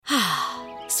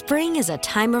Spring is a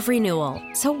time of renewal,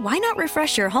 so why not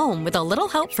refresh your home with a little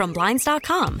help from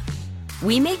Blinds.com?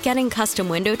 We make getting custom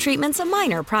window treatments a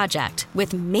minor project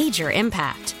with major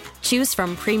impact. Choose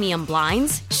from premium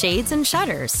blinds, shades, and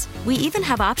shutters. We even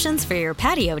have options for your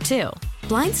patio, too.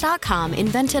 Blinds.com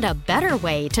invented a better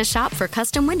way to shop for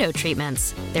custom window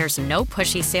treatments. There's no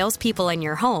pushy salespeople in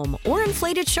your home or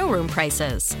inflated showroom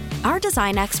prices. Our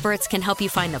design experts can help you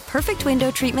find the perfect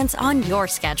window treatments on your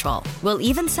schedule. We'll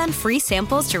even send free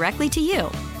samples directly to you.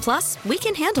 Plus, we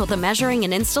can handle the measuring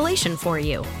and installation for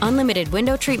you. Unlimited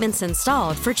window treatments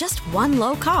installed for just one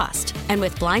low cost. And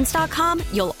with Blinds.com,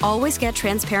 you'll always get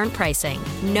transparent pricing.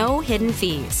 No hidden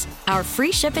fees. Our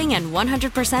free shipping and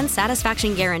 100%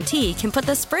 satisfaction guarantee can put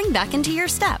the spring back into your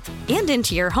step and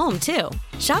into your home, too.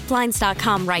 Shop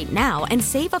Blinds.com right now and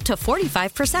save up to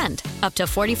 45%. Up to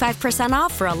 45%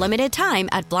 off for a limited time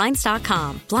at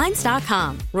Blinds.com.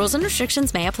 Blinds.com. Rules and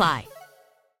restrictions may apply.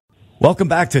 Welcome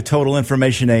back to Total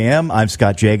Information AM. I'm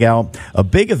Scott Jagow. A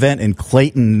big event in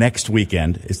Clayton next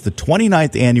weekend is the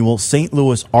 29th annual St.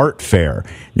 Louis Art Fair.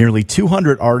 Nearly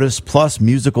 200 artists plus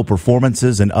musical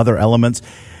performances and other elements.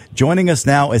 Joining us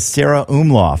now is Sarah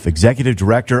Umlauf, Executive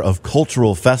Director of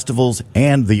Cultural Festivals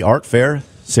and the Art Fair.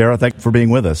 Sarah, thank you for being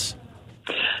with us.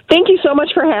 Thank you so much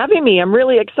for having me. I'm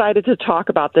really excited to talk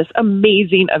about this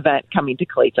amazing event coming to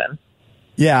Clayton.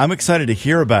 Yeah, I'm excited to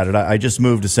hear about it. I just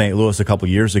moved to St. Louis a couple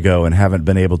years ago and haven't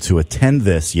been able to attend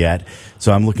this yet,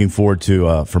 so I'm looking forward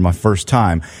to for my first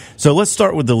time. So let's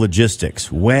start with the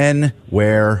logistics. When,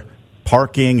 where,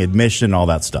 parking, admission, all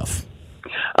that stuff.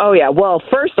 Oh, yeah. Well,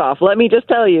 first off, let me just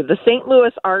tell you, the St.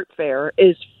 Louis Art Fair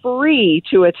is free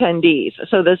to attendees.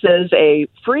 So this is a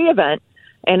free event,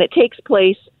 and it takes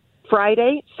place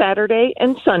Friday, Saturday,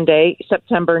 and Sunday,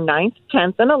 September 9th,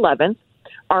 10th, and 11th.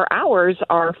 Our hours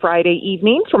are Friday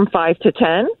evening from 5 to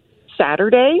 10,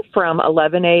 Saturday from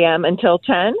 11 a.m. until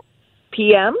 10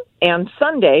 p.m., and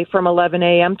Sunday from 11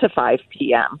 a.m. to 5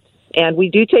 p.m. And we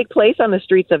do take place on the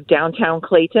streets of downtown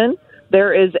Clayton.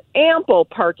 There is ample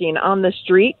parking on the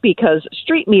street because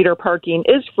street meter parking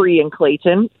is free in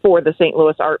Clayton for the St.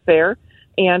 Louis Art Fair.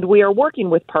 And we are working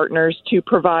with partners to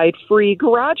provide free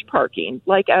garage parking,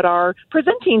 like at our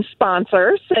presenting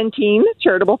sponsor, Centene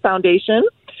Charitable Foundation.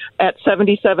 At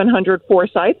 7700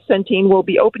 Forsyth, Centene will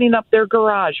be opening up their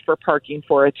garage for parking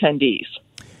for attendees.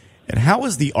 And how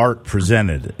is the art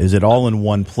presented? Is it all in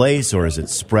one place, or is it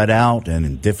spread out and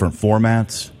in different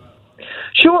formats?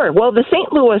 Sure. Well, the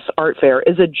St. Louis Art Fair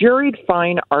is a juried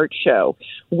fine art show.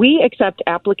 We accept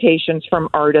applications from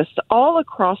artists all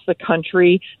across the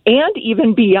country and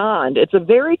even beyond. It's a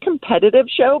very competitive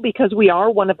show because we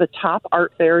are one of the top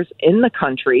art fairs in the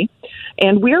country.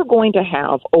 And we're going to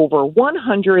have over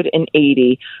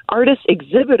 180 artist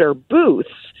exhibitor booths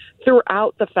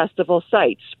throughout the festival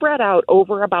site, spread out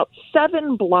over about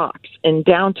 7 blocks in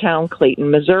downtown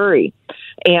Clayton, Missouri.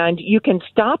 And you can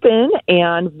stop in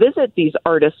and visit these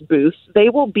artist booths. They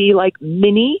will be like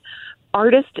mini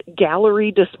artist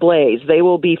gallery displays. They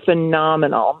will be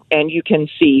phenomenal. And you can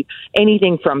see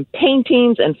anything from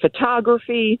paintings and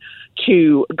photography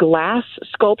to glass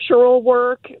sculptural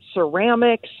work,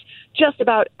 ceramics, just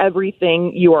about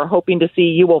everything you are hoping to see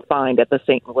you will find at the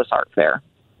St. Louis Art Fair.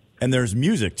 And there's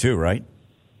music too, right?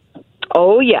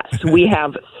 Oh, yes. We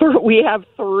have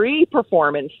 3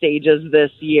 performance stages this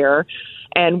year.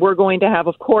 And we're going to have,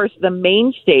 of course, the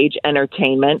main stage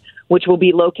entertainment, which will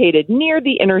be located near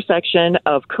the intersection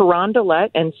of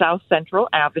Carondelet and South Central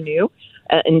Avenue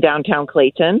in downtown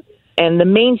Clayton. And the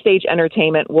main stage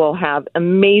entertainment will have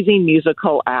amazing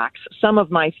musical acts. Some of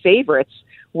my favorites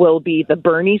will be the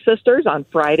Bernie Sisters on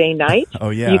Friday night.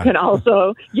 Oh, yeah. You can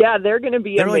also, they're going to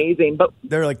be amazing. But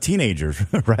they're like teenagers,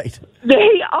 right?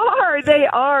 They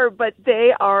are, but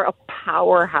they are a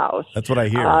powerhouse. That's what I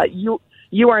hear.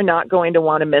 You are not going to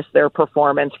want to miss their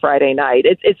performance Friday night.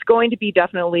 It's going to be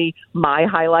definitely my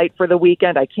highlight for the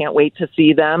weekend. I can't wait to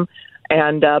see them.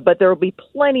 And but there will be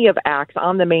plenty of acts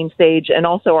on the main stage and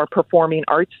also our performing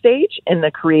arts stage in the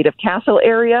Creative Castle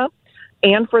area.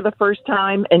 And for the first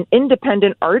time, an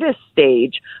independent artist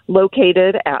stage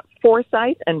located at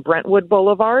Forsyth and Brentwood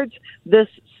Boulevards. This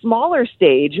smaller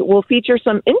stage will feature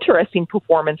some interesting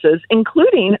performances,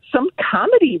 including some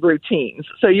comedy routines.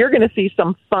 So you're going to see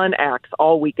some fun acts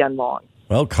all weekend long.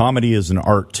 Well, comedy is an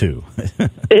art, too.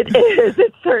 It is.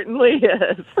 It certainly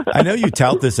is. I know you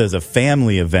tout this as a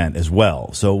family event as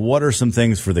well. So what are some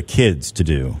things for the kids to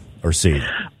do or see?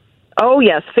 Oh,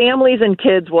 yes. Families and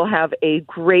kids will have a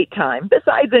great time.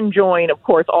 Besides enjoying, of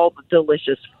course, all the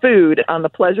delicious food on the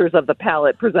pleasures of the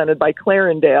palate presented by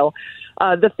Clarendale,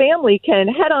 the family can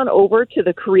head on over to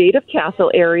the Creative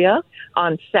Castle area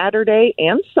on Saturday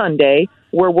and Sunday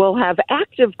where we'll have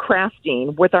active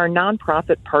crafting with our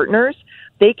nonprofit partners.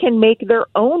 They can make their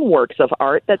own works of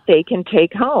art that they can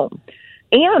take home.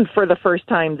 And for the first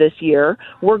time this year,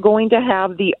 we're going to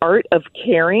have the Art of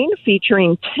Caring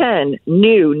featuring 10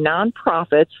 new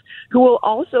nonprofits who will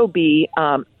also be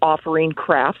offering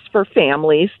crafts for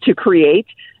families to create.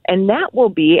 And that will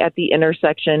be at the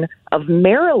intersection of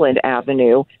Maryland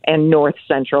Avenue and North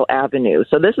Central Avenue.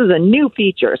 So this is a new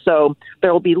feature. So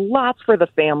there will be lots for the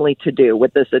family to do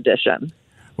with this edition.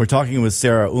 We're talking with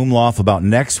Sarah Umlauf about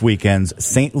next weekend's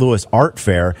St. Louis Art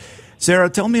Fair.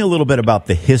 Sarah, tell me a little bit about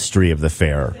the history of the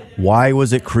fair. Why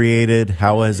was it created?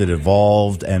 How has it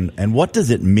evolved? And what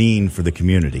does it mean for the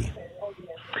community?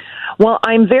 Well,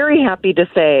 I'm very happy to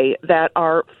say that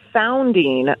our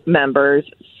founding members,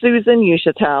 Susan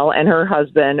Uchatel and her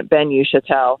husband, Ben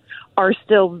Uchatel, are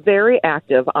still very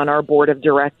active on our board of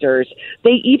directors.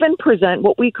 They even present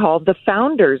what we call the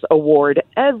Founders Award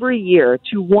every year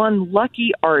to one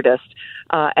lucky artist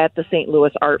at the St.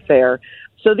 Louis Art Fair.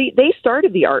 So they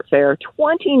started the art fair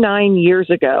 29 years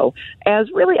ago as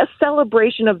really a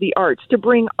celebration of the arts to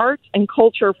bring arts and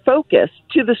culture focus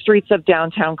to the streets of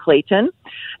downtown Clayton.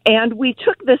 And we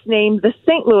took this name, the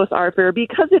St. Louis Art Fair,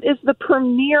 because it is the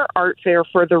premier art fair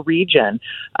for the region,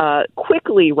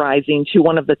 quickly rising to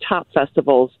one of the top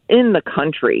festivals in the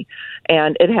country.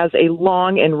 And it has a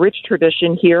long and rich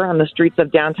tradition here on the streets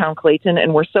of downtown Clayton,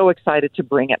 and we're so excited to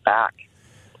bring it back.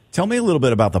 Tell me a little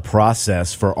bit about the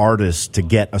process for artists to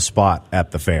get a spot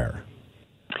at the fair.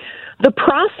 The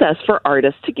process for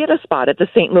artists to get a spot at the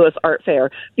St. Louis Art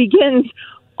Fair begins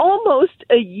almost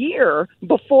a year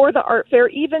before the art fair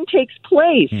even takes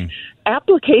place.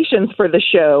 Applications for the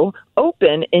show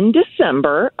open in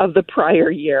December of the prior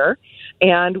year.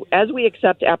 And as we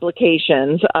accept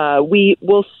applications, we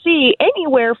will see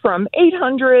anywhere from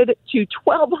 800 to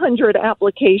 1,200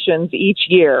 applications each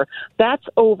year. That's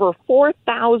over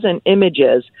 4,000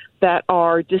 images that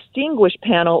our distinguished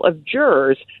panel of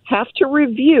jurors have to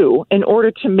review in order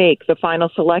to make the final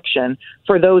selection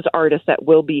for those artists that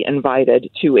will be invited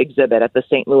to exhibit at the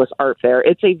St. Louis Art Fair.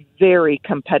 It's a very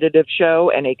competitive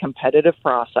show and a competitive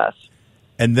process.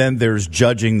 And then there's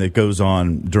judging that goes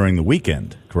on during the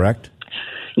weekend, correct?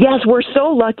 Yes, we're so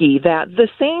lucky that the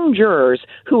same jurors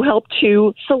who helped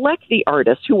to select the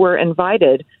artists who were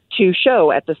invited to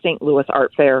show at the St. Louis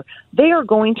Art Fair, they are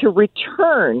going to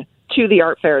return to the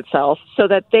art fair itself so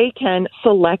that they can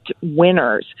select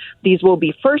winners. These will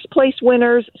be first place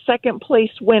winners, second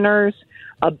place winners,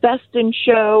 a best in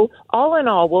show. All in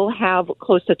all, we'll have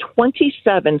close to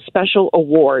 27 special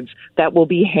awards that will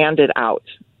be handed out.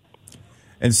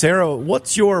 And Sarah,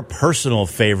 what's your personal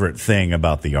favorite thing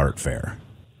about the art fair?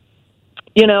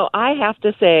 You know, I have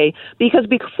to say, because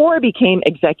before I became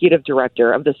executive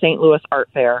director of the St. Louis Art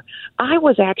Fair, I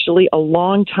was actually a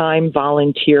longtime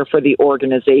volunteer for the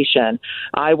organization.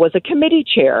 I was a committee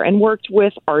chair and worked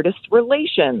with artist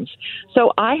relations.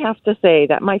 So I have to say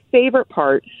that my favorite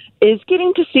part is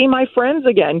getting to see my friends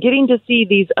again, getting to see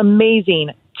these amazing,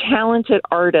 talented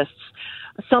artists.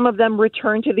 Some of them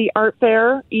return to the art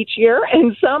fair each year,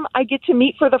 and some I get to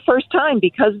meet for the first time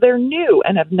because they're new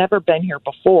and have never been here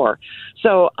before.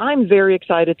 So I'm very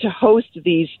excited to host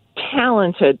these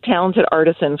talented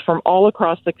artisans from all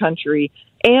across the country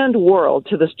and world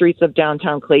to the streets of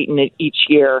downtown Clayton each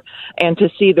year and to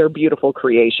see their beautiful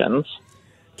creations.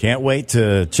 Can't wait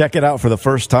to check it out for the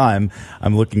first time.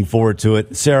 I'm looking forward to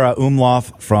it. Sarah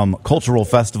Umlauf from Cultural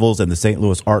Festivals and the St.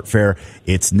 Louis Art Fair.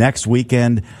 It's next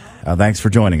weekend. Thanks for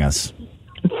joining us.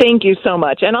 Thank you so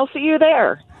much, and I'll see you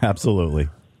there. Absolutely.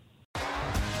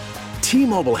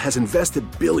 T-Mobile has invested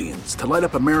billions to light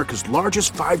up America's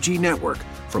largest 5G network,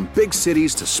 from big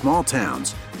cities to small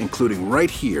towns, including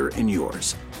right here in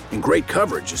yours. And great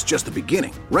coverage is just the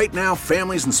beginning. Right now,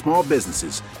 families and small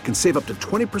businesses can save up to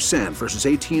 20% versus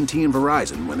AT&T and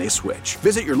Verizon when they switch.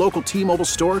 Visit your local T-Mobile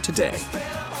store today.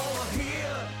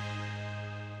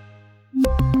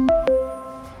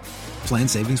 Plan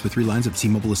savings with 3 lines of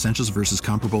T-Mobile Essentials versus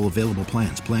comparable available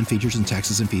plans. Plan features and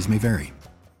taxes and fees may vary.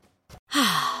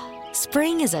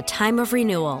 Spring is a time of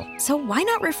renewal, so why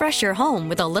not refresh your home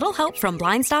with a little help from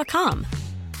Blinds.com?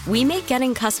 We make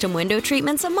getting custom window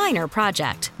treatments a minor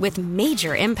project with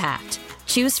major impact.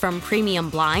 Choose from premium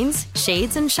blinds,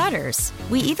 shades, and shutters.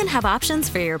 We even have options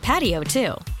for your patio,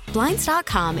 too.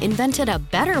 Blinds.com invented a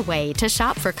better way to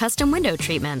shop for custom window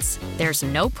treatments. There's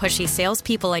no pushy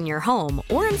salespeople in your home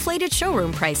or inflated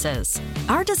showroom prices.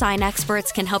 Our design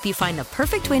experts can help you find the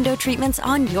perfect window treatments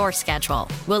on your schedule.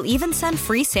 We'll even send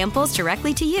free samples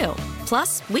directly to you.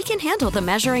 Plus, we can handle the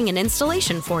measuring and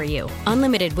installation for you.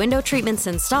 Unlimited window treatments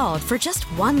installed for just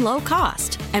one low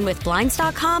cost. And with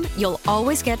Blinds.com, you'll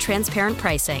always get transparent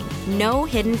pricing. No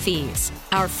hidden fees.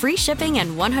 Our free shipping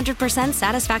and 100%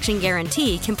 satisfaction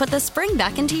guarantee can put the spring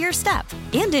back into your step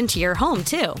and into your home,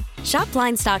 too. Shop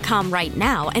Blinds.com right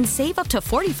now and save up to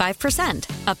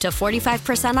 45%. Up to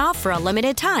 45% off for a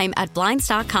limited time at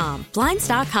Blinds.com.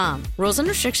 Blinds.com. Rules and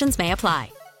restrictions may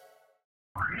apply.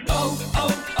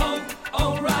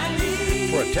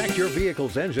 O'Reilly. Protect your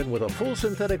vehicle's engine with a full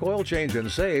synthetic oil change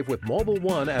and save with Mobil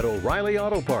 1 at O'Reilly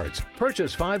Auto Parts.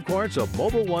 Purchase 5 quarts of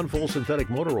Mobil 1 full synthetic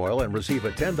motor oil and receive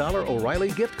a $10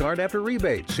 O'Reilly gift card after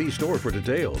rebate. See store for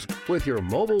details. With your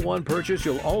Mobil 1 purchase,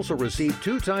 you'll also receive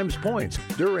 2 times points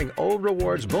during O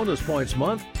Rewards Bonus Points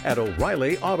Month at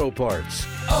O'Reilly Auto Parts.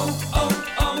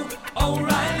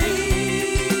 O'Reilly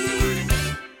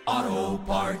Auto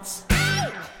Parts.